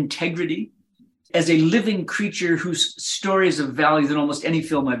more integrity as a living creature whose story is of value than almost any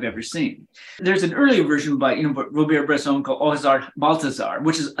film I've ever seen. There's an earlier version by Robert-Bresson called Au hasard Balthazar,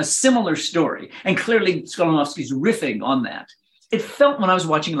 which is a similar story, and clearly Skolimowski's riffing on that. It felt when I was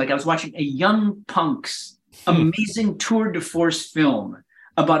watching like I was watching a young punk's amazing tour de force film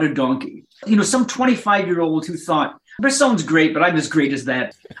about a donkey. Some 25-year-old who thought, Bresson's great, but I'm as great as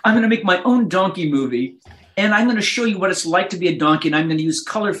that. I'm going to make my own donkey movie, and I'm going to show you what it's like to be a donkey, and I'm going to use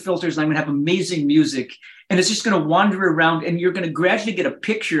color filters, and I'm going to have amazing music, and it's just going to wander around, and you're going to gradually get a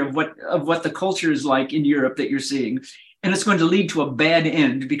picture of what the culture is like in Europe that you're seeing, and it's going to lead to a bad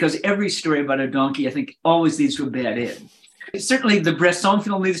end, because every story about a donkey, I think, always leads to a bad end. Certainly, the Bresson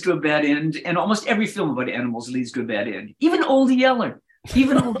film leads to a bad end, and almost every film about animals leads to a bad end. Even Old Yeller.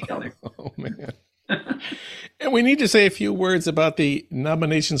 Oh, man. And we need to say a few words about the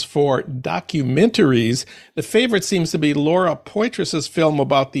nominations for documentaries. The favorite seems to be Laura Poitras's film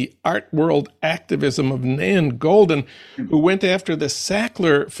about the art world activism of Nan Goldin, who went after the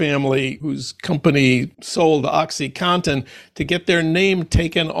Sackler family, whose company sold OxyContin, to get their name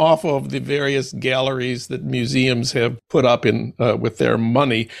taken off of the various galleries that museums have put up in with their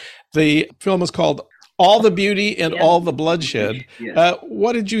money. The film is called All the Beauty and All the Bloodshed. Yes.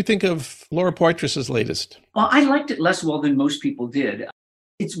 What did you think of Laura Poitras's latest? Well, I liked it less well than most people did.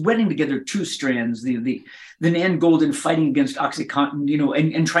 It's wedding together two strands, the Nan Goldin fighting against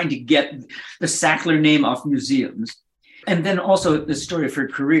OxyContin, and trying to get the Sackler name off museums. And then also the story of her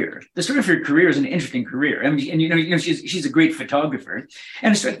career. The story of her career is an interesting career. I mean, and she's a great photographer.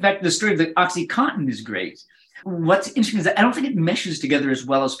 And in fact, the story of the OxyContin is great. What's interesting is that I don't think it meshes together as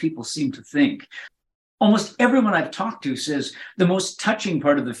well as people seem to think. Almost everyone I've talked to says the most touching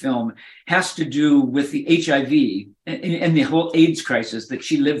part of the film has to do with the HIV and the whole AIDS crisis that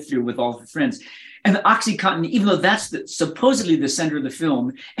she lived through with all her friends. And the OxyContin, even though that's supposedly the center of the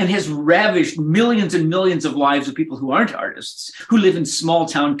film and has ravished millions and millions of lives of people who aren't artists, who live in small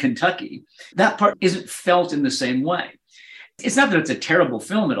town Kentucky, that part isn't felt in the same way. It's not that it's a terrible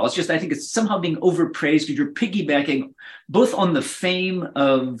film at all. It's just I think it's somehow being overpraised because you're piggybacking both on the fame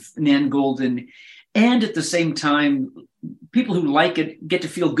of Nan Goldin and at the same time, people who like it get to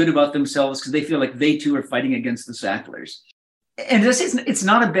feel good about themselves because they feel like they too are fighting against the Sacklers. And it's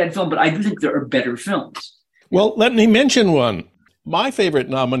not a bad film, but I do think there are better films. Well, let me mention one. My favorite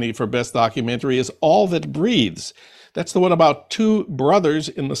nominee for Best Documentary is All That Breathes. That's the one about two brothers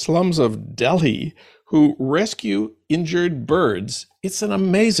in the slums of Delhi who rescue injured birds. It's an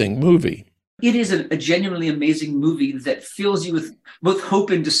amazing movie. It is a genuinely amazing movie that fills you with both hope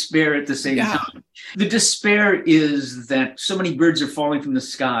and despair at the same time. The despair is that so many birds are falling from the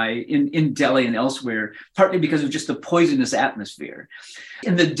sky in Delhi and elsewhere, partly because of just the poisonous atmosphere.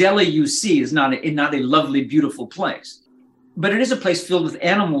 And the Delhi you see is not a lovely, beautiful place, but it is a place filled with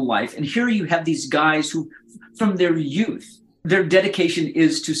animal life. And here you have these guys who, from their youth, their dedication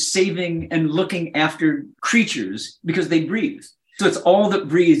is to saving and looking after creatures because they breathe. So it's all that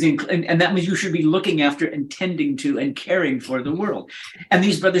breathes, and that means you should be looking after and tending to and caring for the world. And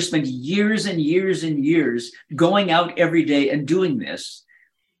these brothers spend years and years and years going out every day and doing this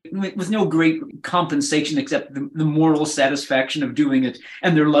with no great compensation except the moral satisfaction of doing it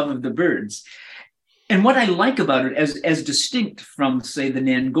and their love of the birds. And what I like about it, as distinct from, say, the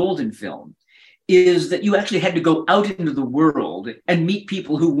Nan Goldin film, is that you actually had to go out into the world and meet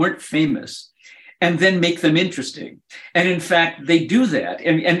people who weren't famous and then make them interesting. And in fact, they do that.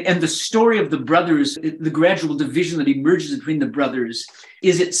 And the story of the brothers, the gradual division that emerges between the brothers,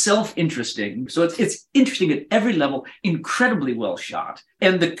 is itself interesting. So it's interesting at every level, incredibly well shot.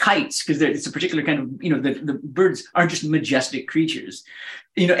 And the kites, because it's a particular kind of, the birds are just majestic creatures.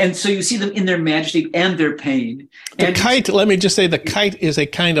 And so you see them in their majesty and their pain. The kite, let me just say, the kite is a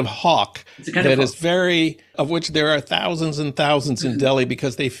kind of hawk of which there are thousands and thousands in Delhi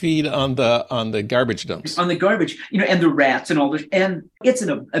because they feed on the garbage dumps. On the garbage, and the rats and all this. And it's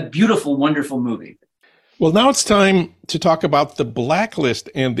a beautiful, wonderful movie. Well, now it's time to talk about the Blacklist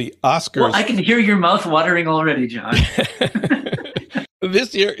and the Oscars. Well, I can hear your mouth watering already, John.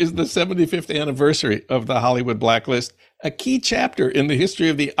 This year is the 75th anniversary of the Hollywood Blacklist, a key chapter in the history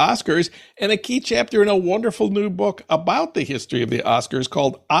of the Oscars and a key chapter in a wonderful new book about the history of the Oscars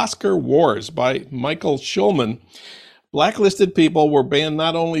called Oscar Wars by Michael Schulman. Blacklisted people were banned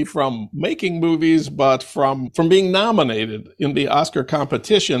not only from making movies, but from being nominated in the Oscar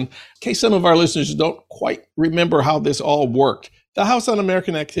competition. In case some of our listeners don't quite remember how this all worked, the House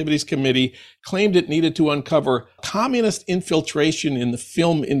Un-American Activities Committee claimed it needed to uncover communist infiltration in the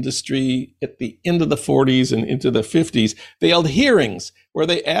film industry at the end of the 40s and into the 50s. They held hearings where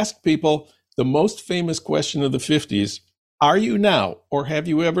they asked people the most famous question of the 50s, are you now or have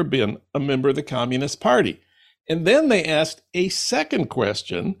you ever been a member of the Communist Party? And then they asked a second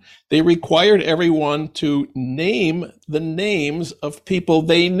question. They required everyone to name the names of people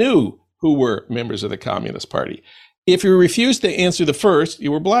they knew who were members of the Communist Party. If you refused to answer the first,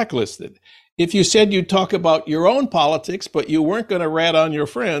 you were blacklisted. If you said you'd talk about your own politics, but you weren't going to rat on your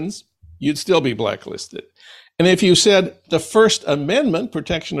friends, you'd still be blacklisted. And if you said the First Amendment,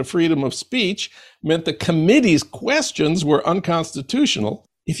 protection of freedom of speech, meant the committee's questions were unconstitutional,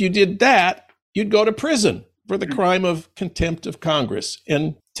 if you did that, you'd go to prison for the crime of contempt of Congress,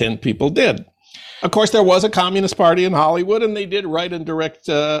 and 10 people did. Of course, there was a Communist Party in Hollywood, and they did write and direct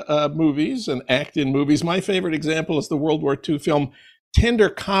movies and act in movies. My favorite example is the World War II film Tender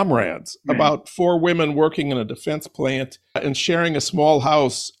Comrades, about 4 women working in a defense plant and sharing a small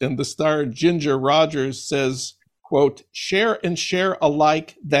house. And the star Ginger Rogers says, quote, share and share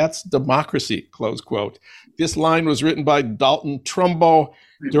alike, that's democracy, close quote. This line was written by Dalton Trumbo,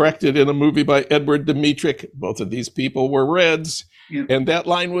 directed in a movie by Edward Dmytryk. Both of these people were Reds. Yep. And that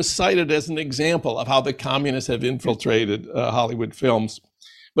line was cited as an example of how the communists have infiltrated Hollywood films.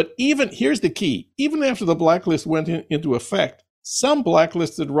 But here's the key, even after the blacklist went into effect, some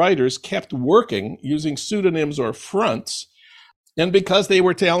blacklisted writers kept working using pseudonyms or fronts. And because they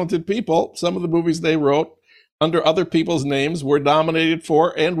were talented people, some of the movies they wrote under other people's names were nominated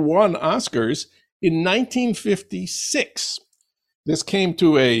for and won Oscars. In 1956, this came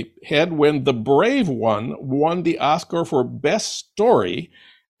to a head when The Brave One won the Oscar for Best Story,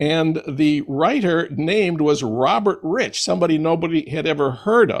 and the writer named was Robert Rich, somebody nobody had ever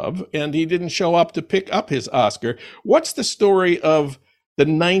heard of, and he didn't show up to pick up his Oscar. What's the story of the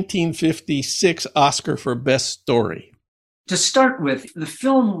 1956 Oscar for Best Story? To start with, the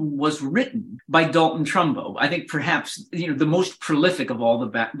film was written by Dalton Trumbo. I think perhaps the most prolific of all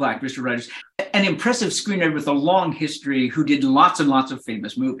the blacklisted writers, an impressive screenwriter with a long history who did lots and lots of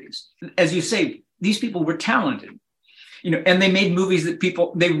famous movies. As you say, these people were talented, and they made movies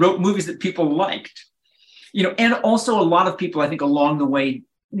they wrote movies that people liked, and also a lot of people, I think, along the way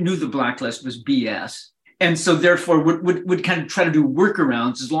knew the blacklist was BS. And so therefore would kind of try to do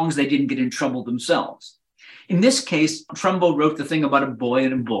workarounds as long as they didn't get in trouble themselves. In this case, Trumbo wrote the thing about a boy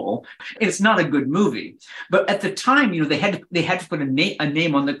and a bull. It's not a good movie, but at the time, they had to put a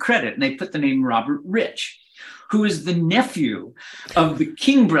name on the credit, and they put the name Robert Rich, who is the nephew of the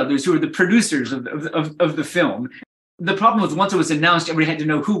King brothers, who are the producers of the film. The problem was once it was announced, everybody had to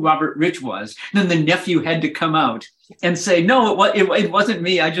know who Robert Rich was. Then the nephew had to come out and say, "No, it wasn't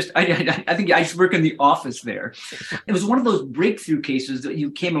me. I think I just work in the office there." It was one of those breakthrough cases that you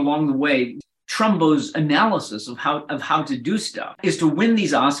came along the way. Trumbo's analysis of how to do stuff is to win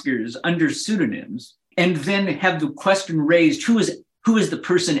these Oscars under pseudonyms and then have the question raised, who is the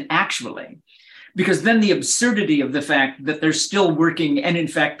person actually? Because then the absurdity of the fact that they're still working and in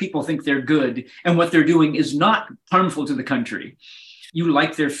fact people think they're good and what they're doing is not harmful to the country. You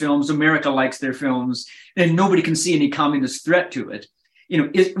like their films, America likes their films, and nobody can see any communist threat to it.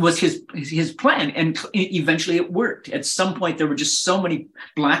 It was his plan, and eventually it worked. At some point, there were just so many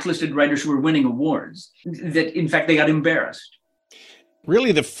blacklisted writers who were winning awards that, in fact, they got embarrassed.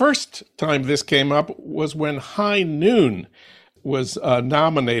 Really, the first time this came up was when High Noon was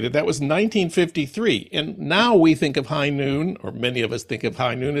nominated. That was 1953. And now we think of High Noon, or many of us think of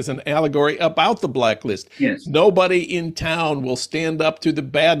High Noon, as an allegory about the blacklist. Yes. Nobody in town will stand up to the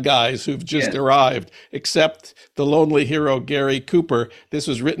bad guys who've just arrived, except the lonely hero, Gary Cooper. This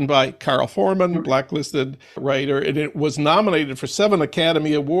was written by Carl Foreman, blacklisted writer, and it was nominated for 7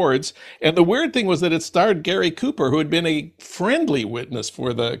 Academy Awards. And the weird thing was that it starred Gary Cooper, who had been a friendly witness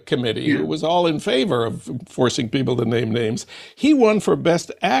for the committee, who was all in favor of forcing people to name names. He won for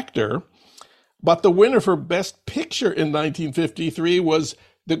Best Actor, but the winner for Best Picture in 1953 was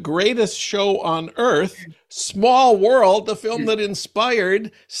The Greatest Show on Earth, Small World, the film that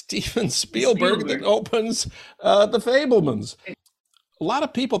inspired Steven Spielberg that opens The Fabelmans. A lot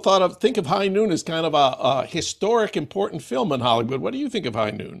of people think of High Noon as kind of a historic, important film in Hollywood. What do you think of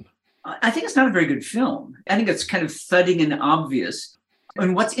High Noon? I think it's not a very good film. I think it's kind of thudding and obvious.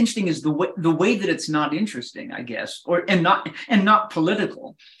 And what's interesting is the way that it's not interesting, I guess, and not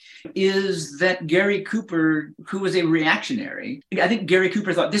political, is that Gary Cooper, who was a reactionary, I think Gary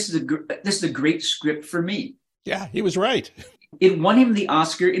Cooper thought this is a great script for me. Yeah, he was right. It won him the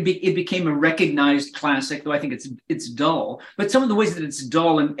Oscar. It became a recognized classic, though I think it's dull. But some of the ways that it's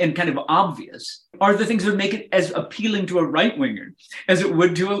dull and kind of obvious are the things that make it as appealing to a right-winger as it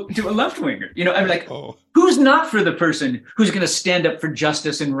would to a left-winger. You know, I'm like, who's not for the person who's going to stand up for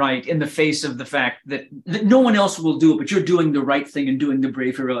justice and right in the face of the fact that no one else will do it, but you're doing the right thing and doing the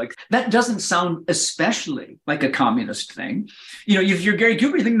brave heroic. That doesn't sound especially like a communist thing. You know, if you're Gary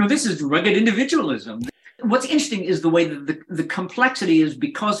Cooper, you think, no, this is rugged individualism. What's interesting is the way that the complexity is,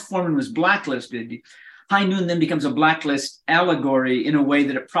 because Foreman was blacklisted, High Noon then becomes a blacklist allegory in a way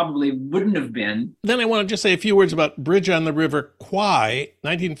that it probably wouldn't have been. Then I want to just say a few words about Bridge on the River Kwai,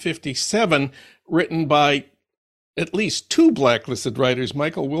 1957, written by at least 2 blacklisted writers,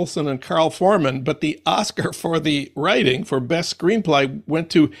 Michael Wilson and Carl Foreman, but the Oscar for the writing for Best Screenplay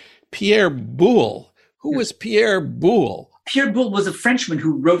went to Pierre Boulle. Who was Pierre Boulle? Pierre Boulle was a Frenchman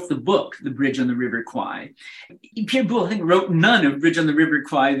who wrote the book, The Bridge on the River Kwai. Pierre Boulle, I think, wrote none of Bridge on the River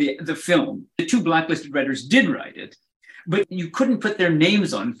Kwai, the film. The 2 blacklisted writers did write it, but you couldn't put their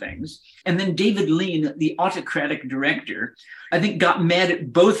names on things. And then David Lean, the autocratic director, I think got mad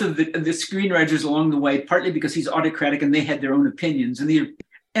at both of the screenwriters along the way, partly because he's autocratic and they had their own opinions. And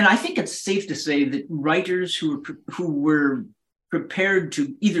I think it's safe to say that writers who were prepared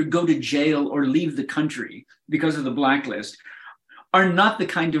to either go to jail or leave the country because of the blacklist are not the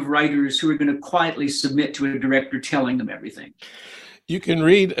kind of writers who are going to quietly submit to a director telling them everything. You can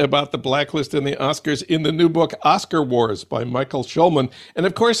read about the blacklist and the Oscars in the new book, Oscar Wars, by Michael Schulman. And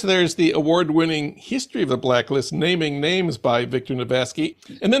of course, there's the award-winning History of the Blacklist, Naming Names by Victor Navasky.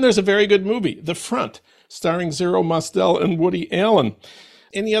 And then there's a very good movie, The Front, starring Zero Mostel and Woody Allen.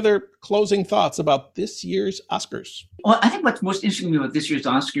 Any other closing thoughts about this year's Oscars? Well, I think what's most interesting about this year's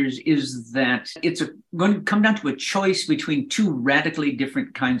Oscars is that it's going to come down to a choice between 2 radically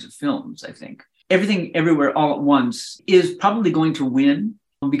different kinds of films, I think. Everything Everywhere All at Once is probably going to win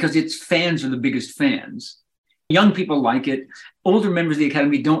because its fans are the biggest fans. Young people like it. Older members of the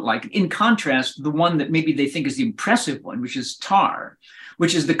Academy don't like it. In contrast, the one that maybe they think is the impressive one, which is Tar,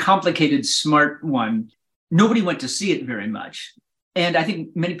 which is the complicated, smart one. Nobody went to see it very much. And I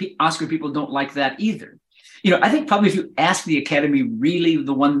think many Oscar people don't like that either. You know, I think probably if you ask the Academy, really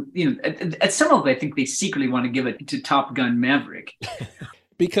the one, you know, at some level, I think they secretly want to give it to Top Gun Maverick.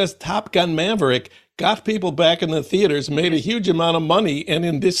 Because Top Gun Maverick got people back in the theaters, made a huge amount of money. And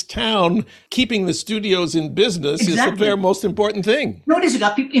in this town, keeping the studios in business is the very most important thing. No, it is. It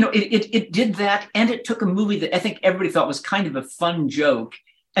got people, you know, it did that. And it took a movie that I think everybody thought was kind of a fun joke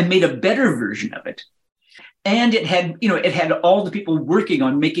and made a better version of it. And it had all the people working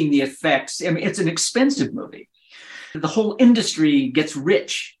on making the effects. I mean, it's an expensive movie. The whole industry gets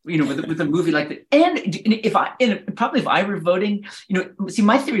rich, you know, with a movie like that. And if I were voting, you know, see,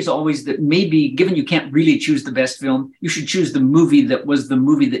 my theory is always that maybe, given you can't really choose the best film, you should choose the movie that was the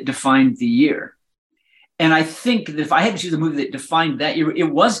movie that defined the year. And I think that if I had to choose a movie that defined that year,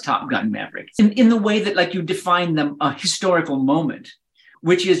 it was Top Gun Maverick. In the way that, like, you define them a historical moment,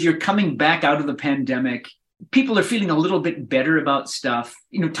 which is you're coming back out of the pandemic. People are feeling a little bit better about stuff.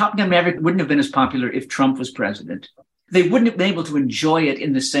 You know, Top Gun Maverick wouldn't have been as popular if Trump was president. They wouldn't have been able to enjoy it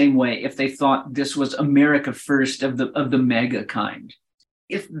in the same way if they thought this was America first of the mega kind.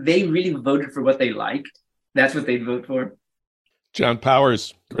 If they really voted for what they liked, that's what they'd vote for. John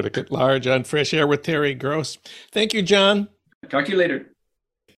Powers, critic at large on Fresh Air with Terry Gross. Thank you, John. Talk to you later.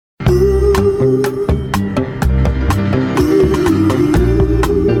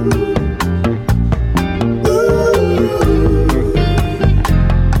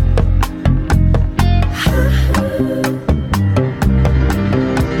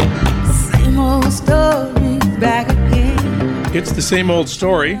 the same old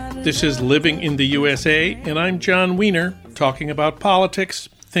story. This is Living in the USA, and I'm John Wiener, talking about politics,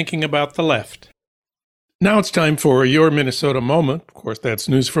 thinking about the left. Now it's time for Your Minnesota Moment. Of course, that's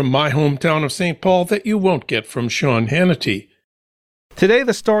news from my hometown of St. Paul that you won't get from Sean Hannity. Today,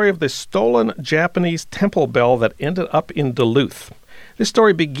 the story of the stolen Japanese temple bell that ended up in Duluth. This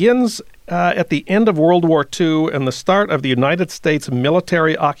story begins at the end of World War II and the start of the United States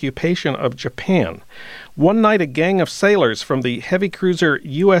military occupation of Japan. One night, a gang of sailors from the heavy cruiser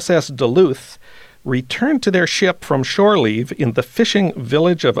USS Duluth returned to their ship from shore leave in the fishing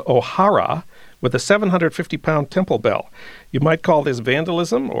village of Ohara with a 750-pound temple bell. You might call this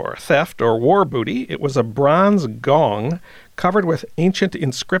vandalism or theft or war booty. It was a bronze gong covered with ancient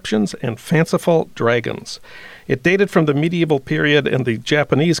inscriptions and fanciful dragons. It dated from the medieval period, and the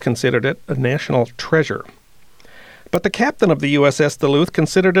Japanese considered it a national treasure. But the captain of the USS Duluth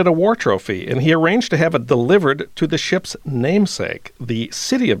considered it a war trophy, and he arranged to have it delivered to the ship's namesake, the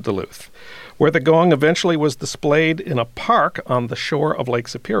city of Duluth, where the gong eventually was displayed in a park on the shore of Lake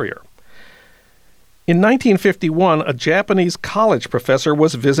Superior. In 1951, a Japanese college professor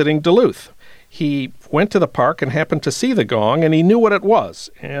was visiting Duluth. He went to the park and happened to see the gong, and he knew what it was,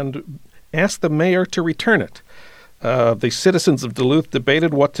 and asked the mayor to return it. The citizens of Duluth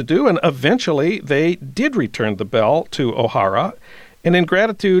debated what to do, and eventually they did return the bell to Ohara, and in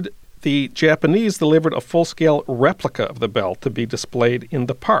gratitude, the Japanese delivered a full-scale replica of the bell to be displayed in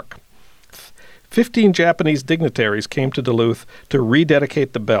the park. 15 Japanese dignitaries came to Duluth to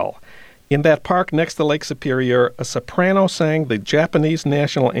rededicate the bell. In that park next to Lake Superior, a soprano sang the Japanese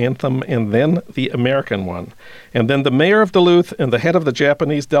national anthem and then the American one. And then the mayor of Duluth and the head of the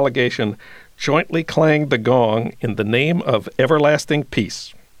Japanese delegation jointly clanged the gong in the name of everlasting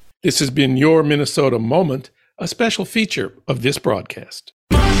peace. This has been Your Minnesota Moment, a special feature of this broadcast.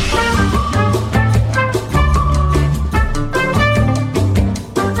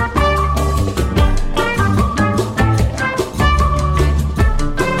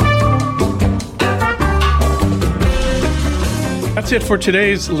 That's it for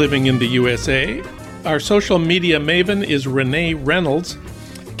today's Living in the USA. Our social media maven is Renee Reynolds.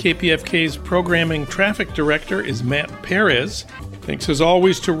 KPFK's programming traffic director is Matt Perez. Thanks as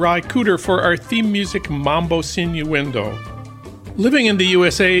always to Ry Cooter for our theme music, Mambo Sinuendo. Living in the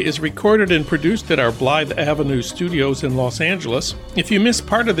USA is recorded and produced at our Blythe Avenue studios in Los Angeles. If you miss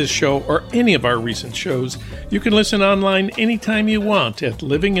part of this show or any of our recent shows, you can listen online anytime you want at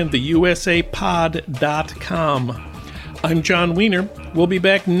livingintheusapod.com. I'm John Wiener. We'll be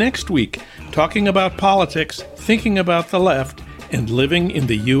back next week talking about politics, thinking about the left, and living in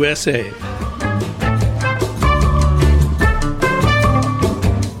the USA.